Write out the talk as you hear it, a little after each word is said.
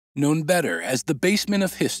Known better as the basement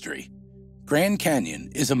of history, Grand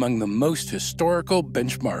Canyon is among the most historical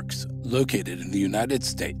benchmarks located in the United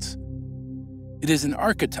States. It is an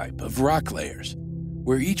archetype of rock layers,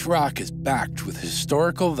 where each rock is backed with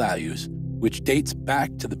historical values which dates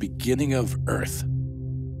back to the beginning of Earth.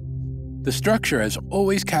 The structure has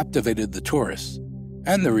always captivated the tourists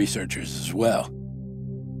and the researchers as well.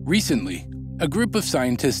 Recently, a group of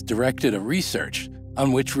scientists directed a research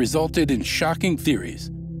on which resulted in shocking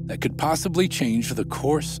theories that could possibly change the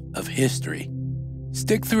course of history.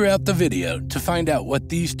 Stick throughout the video to find out what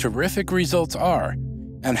these terrific results are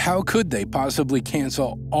and how could they possibly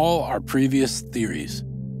cancel all our previous theories.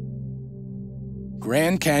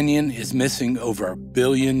 Grand Canyon is missing over 1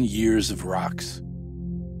 billion years of rocks.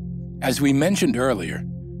 As we mentioned earlier,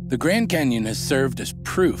 the Grand Canyon has served as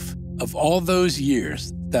proof of all those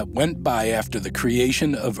years that went by after the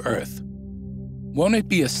creation of Earth. Won't it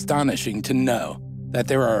be astonishing to know that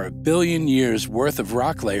there are 1 billion years worth of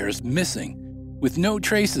rock layers missing with no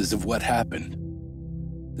traces of what happened?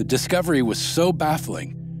 The discovery was so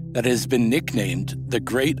baffling that it has been nicknamed the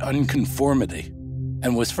Great Unconformity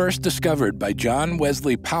and was first discovered by John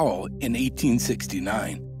Wesley Powell in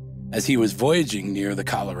 1869 as he was voyaging near the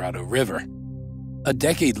Colorado River. A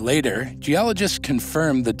decade later, geologists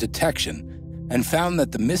confirmed the detection and found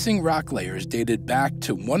that the missing rock layers dated back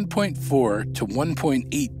to 1.4 to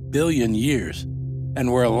 1.8 billion years and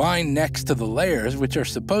were aligned next to the layers which are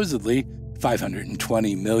supposedly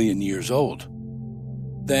 520 million years old.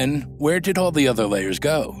 Then, where did all the other layers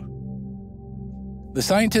go? The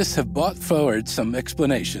scientists have brought forward some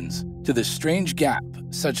explanations to this strange gap,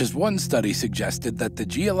 such as one study suggested that the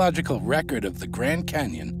geological record of the Grand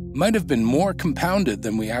Canyon might have been more compounded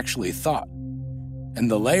than we actually thought, and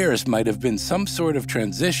the layers might have been some sort of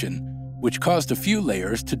transition which caused a few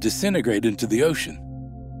layers to disintegrate into the ocean.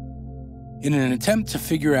 In an attempt to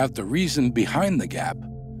figure out the reason behind the gap,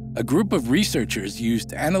 a group of researchers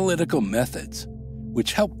used analytical methods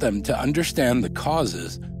which helped them to understand the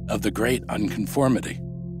causes of the Great Unconformity.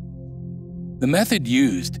 The method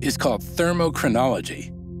used is called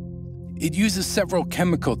thermochronology. It uses several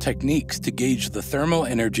chemical techniques to gauge the thermal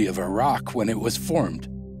energy of a rock when it was formed.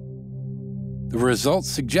 The results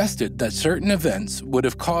suggested that certain events would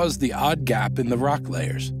have caused the odd gap in the rock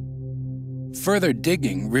layers. Further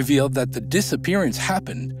digging revealed that the disappearance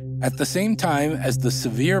happened at the same time as the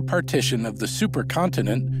severe partition of the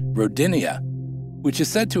supercontinent Rodinia, which is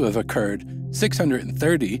said to have occurred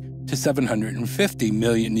 630 to 750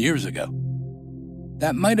 million years ago.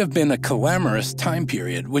 That might have been a calamitous time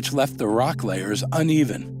period which left the rock layers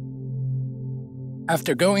uneven.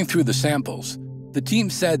 After going through the samples, the team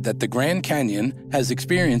said that the Grand Canyon has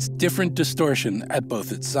experienced different distortion at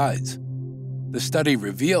both its sides. The study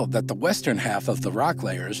revealed that the western half of the rock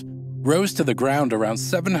layers rose to the ground around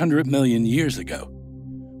 700 million years ago,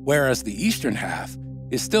 whereas the eastern half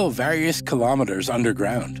is still various kilometers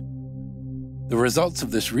underground. The results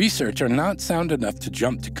of this research are not sound enough to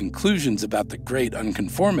jump to conclusions about the Great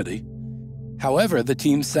Unconformity. However, the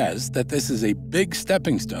team says that this is a big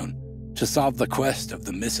stepping stone to solve the quest of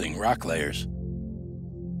the missing rock layers.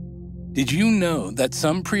 Did you know that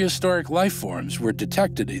some prehistoric life forms were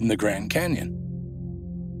detected in the Grand Canyon?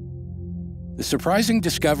 The surprising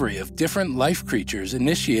discovery of different life creatures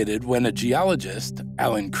initiated when a geologist,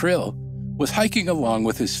 Alan Krill, was hiking along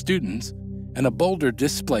with his students and a boulder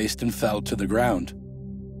displaced and fell to the ground.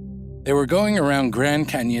 They were going around Grand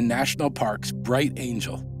Canyon National Park's Bright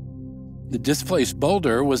Angel. The displaced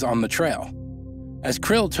boulder was on the trail. As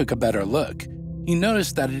Krill took a better look, he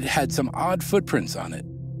noticed that it had some odd footprints on it.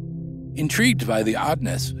 Intrigued by the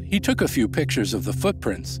oddness, he took a few pictures of the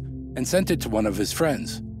footprints and sent it to one of his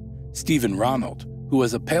friends, Stephen Ronald, who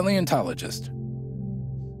was a paleontologist.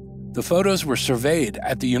 The photos were surveyed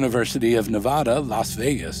at the University of Nevada, Las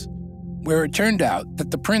Vegas, where it turned out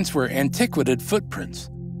that the prints were antiquated footprints,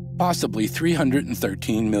 possibly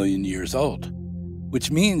 313 million years old, which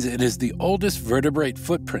means it is the oldest vertebrate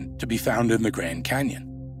footprint to be found in the Grand Canyon.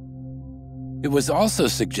 It was also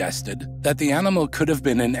suggested that the animal could have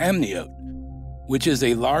been an amniote, which is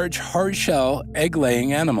a large hard-shell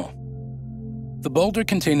egg-laying animal. The boulder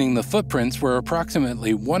containing the footprints were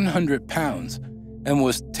approximately 100 pounds and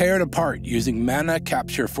was teared apart using mana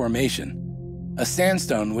capture formation, a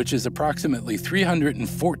sandstone which is approximately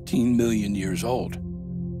 314 million years old.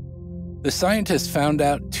 The scientists found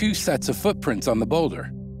out 2 sets of footprints on the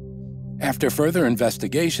boulder. After further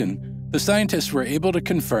investigation, the scientists were able to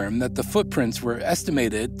confirm that the footprints were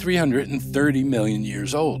estimated 330 million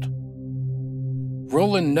years old.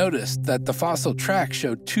 Roland noticed that the fossil track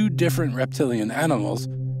showed 2 different reptilian animals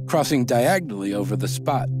crossing diagonally over the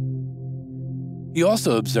spot. He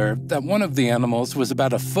also observed that one of the animals was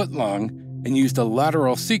about a foot long and used a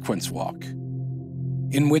lateral sequence walk,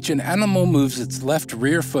 in which an animal moves its left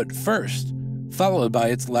rear foot first, followed by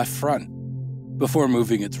its left front, before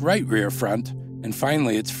moving its right rear front and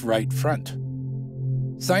finally its right front.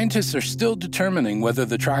 Scientists are still determining whether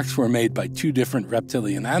the tracks were made by two different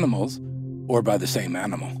reptilian animals or by the same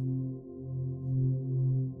animal.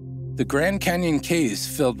 The Grand Canyon caves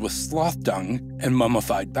filled with sloth dung and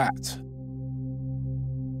mummified bats.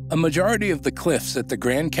 A majority of the cliffs at the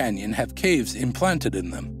Grand Canyon have caves implanted in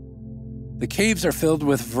them. The caves are filled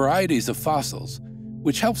with varieties of fossils,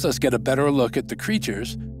 which helps us get a better look at the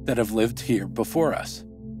creatures that have lived here before us.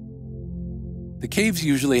 The caves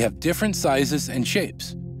usually have different sizes and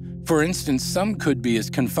shapes. For instance, some could be as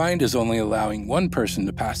confined as only allowing one person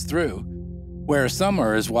to pass through, whereas some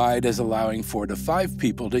are as wide as allowing 4 to 5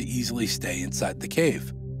 people to easily stay inside the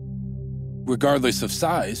cave. Regardless of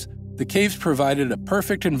size, the caves provided a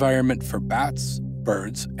perfect environment for bats,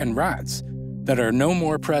 birds, and rats that are no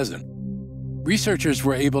more present. Researchers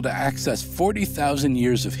were able to access 40,000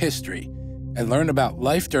 years of history and learn about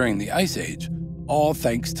life during the Ice Age, all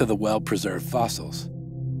thanks to the well-preserved fossils.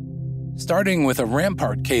 Starting with a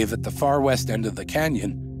rampart cave at the far west end of the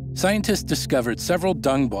canyon, scientists discovered several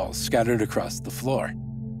dung balls scattered across the floor.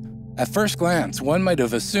 At first glance, one might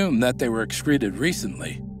have assumed that they were excreted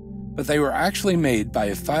recently, but they were actually made by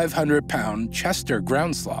a 500-pound Chester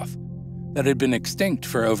ground sloth that had been extinct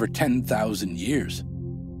for over 10,000 years.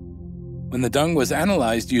 When the dung was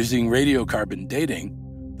analyzed using radiocarbon dating,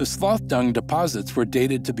 the sloth dung deposits were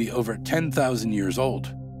dated to be over 10,000 years old.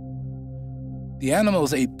 The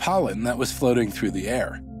animals ate pollen that was floating through the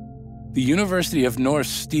air. The University of North's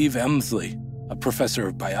Steve Emsley, a professor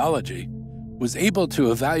of biology, was able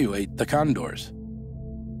to evaluate the condors.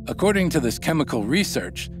 According to this chemical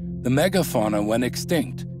research, the megafauna went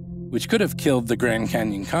extinct, which could have killed the Grand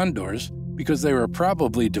Canyon condors because they were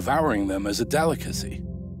probably devouring them as a delicacy.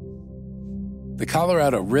 The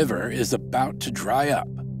Colorado River is about to dry up.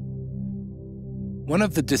 One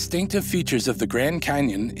of the distinctive features of the Grand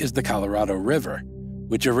Canyon is the Colorado River,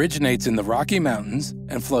 which originates in the Rocky Mountains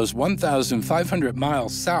and flows 1,500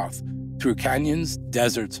 miles south through canyons,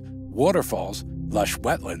 deserts, waterfalls, lush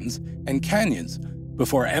wetlands, and canyons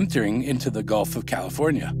before entering into the Gulf of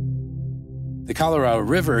California. The Colorado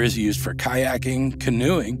River is used for kayaking,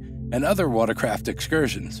 canoeing, and other watercraft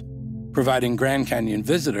excursions, providing Grand Canyon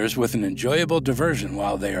visitors with an enjoyable diversion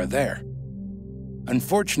while they are there.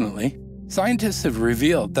 Unfortunately, scientists have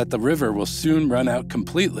revealed that the river will soon run out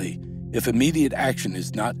completely if immediate action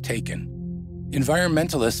is not taken.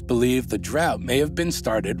 Environmentalists believe the drought may have been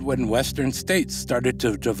started when western states started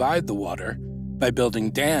to divide the water by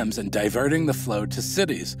building dams and diverting the flow to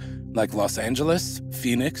cities like Los Angeles,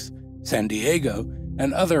 Phoenix, San Diego,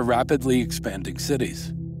 and other rapidly expanding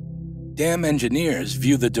cities. Dam engineers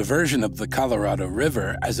view the diversion of the Colorado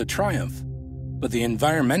River as a triumph, but the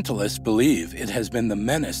environmentalists believe it has been the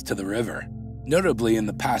menace to the river, notably in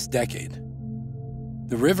the past decade.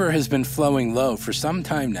 The river has been flowing low for some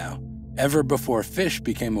time now, ever before fish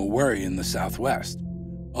became a worry in the Southwest,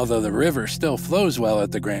 although the river still flows well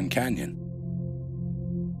at the Grand Canyon.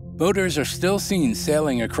 Boaters are still seen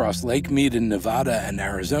sailing across Lake Mead in Nevada and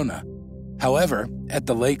Arizona. However, at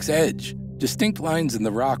the lake's edge, distinct lines in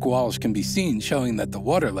the rock walls can be seen showing that the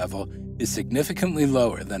water level is significantly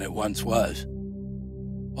lower than it once was.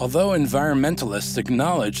 Although environmentalists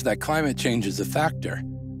acknowledge that climate change is a factor,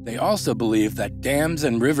 they also believe that dams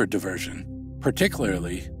and river diversion,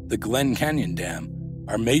 particularly the Glen Canyon Dam,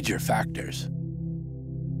 are major factors.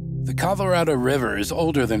 The Colorado River is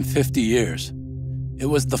older than 50 years. It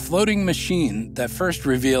was the floating machine that first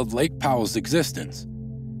revealed Lake Powell's existence,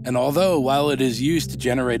 and although while it is used to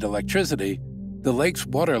generate electricity, the lake's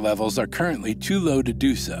water levels are currently too low to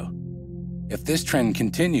do so. If this trend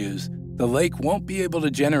continues, the lake won't be able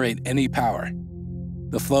to generate any power.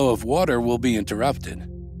 The flow of water will be interrupted.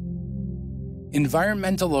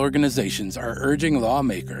 Environmental organizations are urging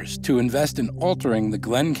lawmakers to invest in altering the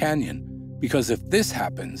Glen Canyon because if this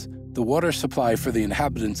happens, the water supply for the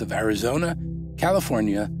inhabitants of Arizona,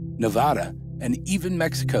 California, Nevada, and even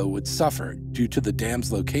Mexico would suffer due to the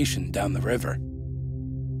dam's location down the river.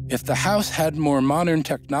 If the house had more modern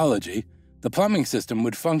technology, the plumbing system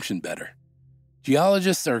would function better.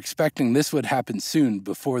 Geologists are expecting this would happen soon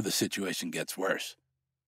before the situation gets worse.